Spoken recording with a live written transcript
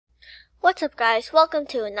What's up guys, welcome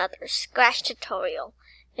to another Scratch tutorial.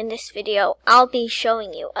 In this video, I'll be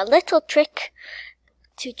showing you a little trick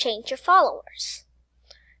to change your followers.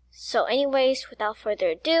 So anyways, without further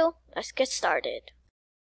ado, let's get started.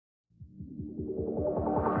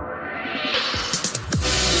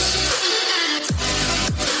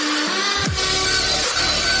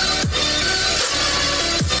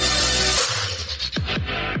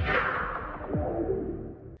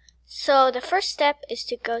 So the first step is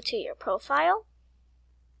to go to your profile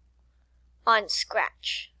on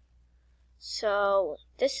Scratch. So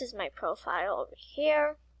this is my profile over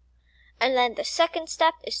here. And then the second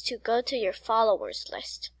step is to go to your followers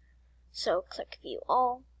list. So click View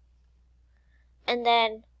All. And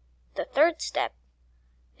then the third step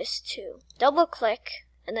is to double click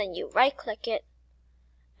and then you right click it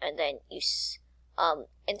and then you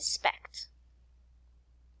inspect.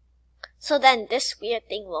 So then this weird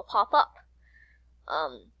thing will pop up.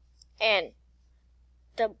 And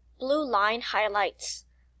the blue line highlights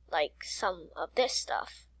like some of this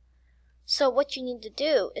stuff. So what you need to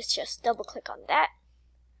do is just double click on that.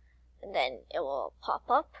 And then it will pop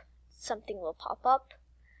up. Something will pop up.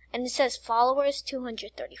 And it says followers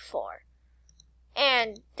 234.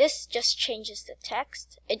 And this just changes the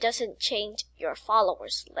text. It doesn't change your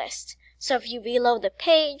followers list. So if you reload the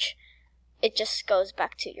page, it just goes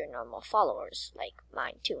back to your normal followers, like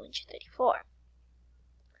mine, 234.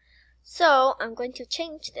 So I'm going to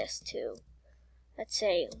change this to, let's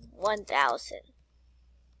say, 1,000.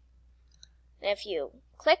 And if you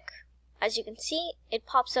click, as you can see, it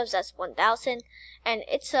pops up as 1,000. And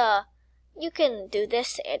you can do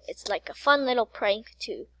this, it's like a fun little prank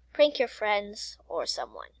to prank your friends or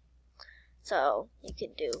someone. So you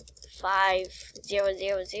can do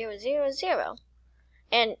 50000.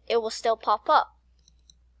 And it will still pop up.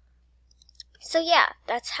 So yeah,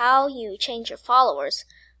 that's how you change your followers.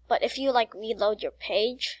 But if you reload your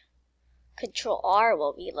page, Control R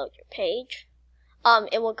will reload your page.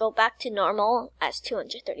 It will go back to normal as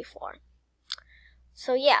 234.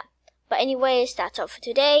 So yeah, but anyways, that's all for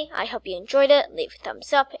today. I hope you enjoyed it. Leave a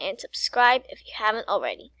thumbs up and subscribe if you haven't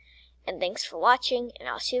already. And thanks for watching, and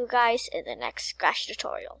I'll see you guys in the next Scratch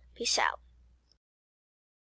tutorial. Peace out.